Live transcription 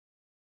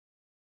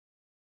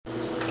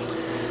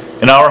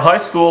In our high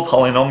school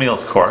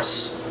polynomials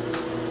course,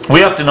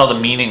 we have to know the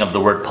meaning of the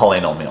word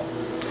polynomial.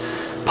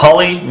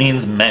 Poly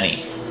means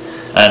many,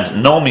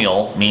 and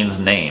nomial means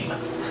name.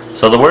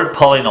 So the word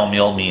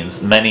polynomial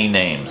means many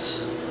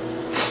names.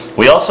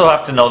 We also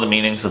have to know the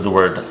meanings of the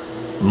word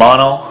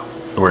mono,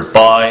 the word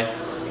bi,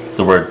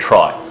 the word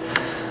tri.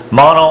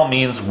 Mono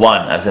means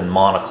one, as in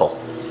monocle.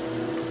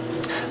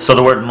 So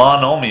the word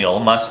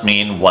monomial must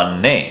mean one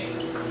name.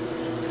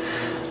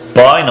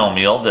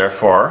 Binomial,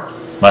 therefore,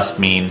 must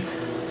mean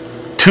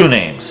two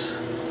names.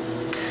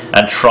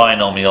 And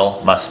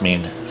trinomial must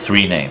mean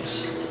three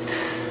names.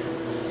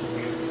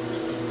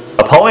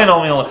 A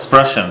polynomial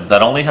expression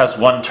that only has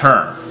one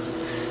term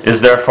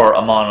is therefore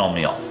a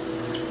monomial.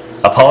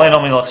 A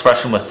polynomial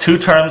expression with two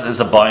terms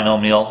is a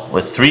binomial.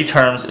 With three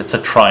terms, it's a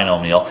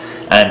trinomial.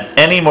 And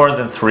any more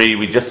than three,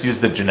 we just use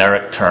the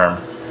generic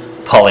term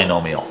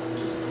polynomial.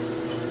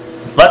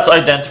 Let's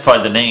identify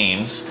the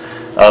names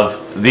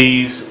of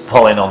these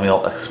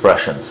polynomial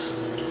expressions.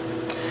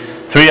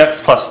 3x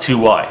plus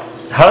 2y.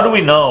 How do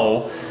we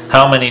know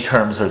how many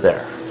terms are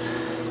there?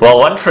 Well,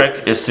 one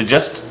trick is to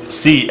just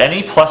see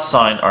any plus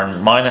sign or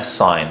minus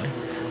sign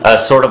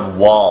as sort of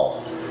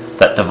wall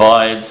that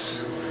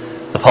divides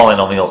the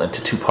polynomial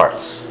into two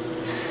parts.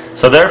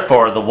 So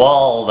therefore, the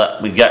wall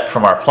that we get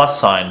from our plus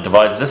sign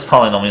divides this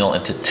polynomial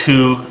into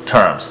two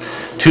terms.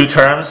 Two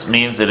terms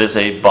means it is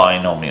a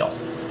binomial.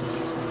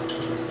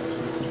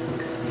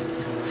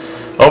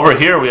 Over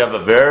here we have a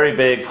very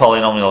big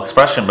polynomial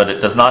expression, but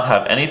it does not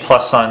have any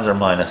plus signs or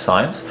minus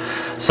signs,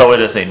 so it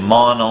is a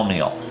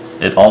monomial.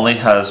 It only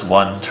has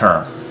one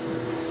term.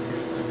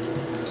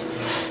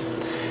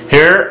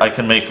 Here I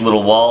can make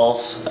little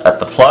walls at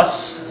the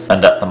plus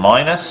and at the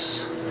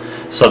minus,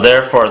 so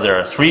therefore there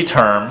are three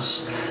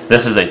terms.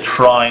 This is a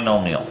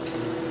trinomial.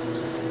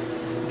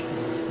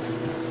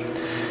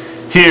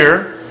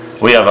 Here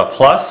we have a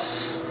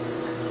plus,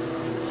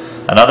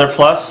 another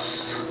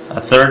plus,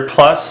 a third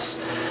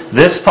plus.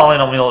 This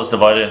polynomial is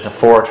divided into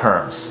four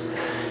terms,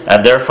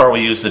 and therefore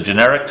we use the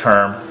generic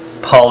term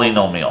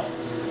polynomial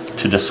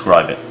to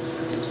describe it.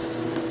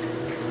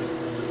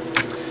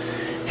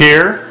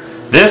 Here,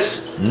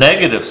 this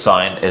negative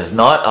sign is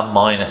not a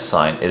minus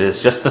sign, it is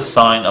just the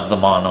sign of the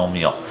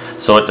monomial,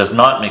 so it does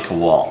not make a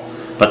wall,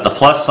 but the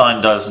plus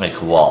sign does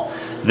make a wall.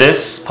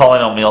 This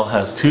polynomial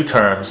has two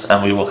terms,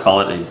 and we will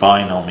call it a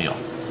binomial.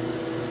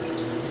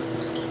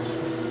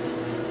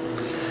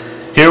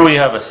 Here we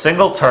have a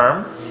single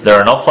term. There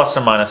are no plus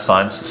or minus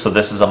signs, so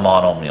this is a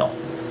monomial.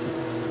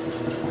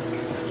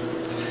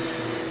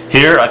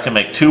 Here I can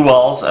make two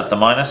walls at the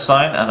minus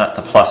sign and at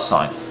the plus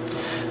sign.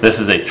 This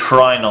is a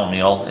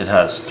trinomial. It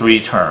has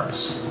three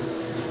terms.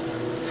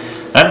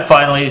 And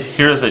finally,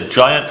 here's a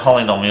giant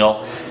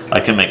polynomial.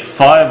 I can make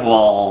five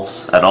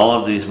walls at all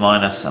of these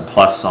minus and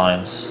plus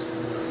signs.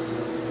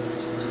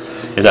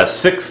 It has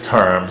six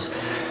terms.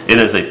 It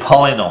is a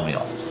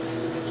polynomial.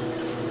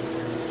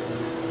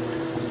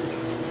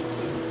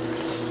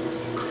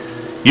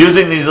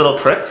 Using these little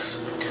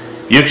tricks,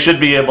 you should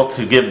be able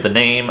to give the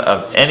name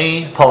of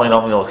any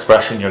polynomial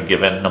expression you're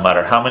given, no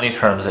matter how many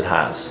terms it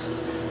has.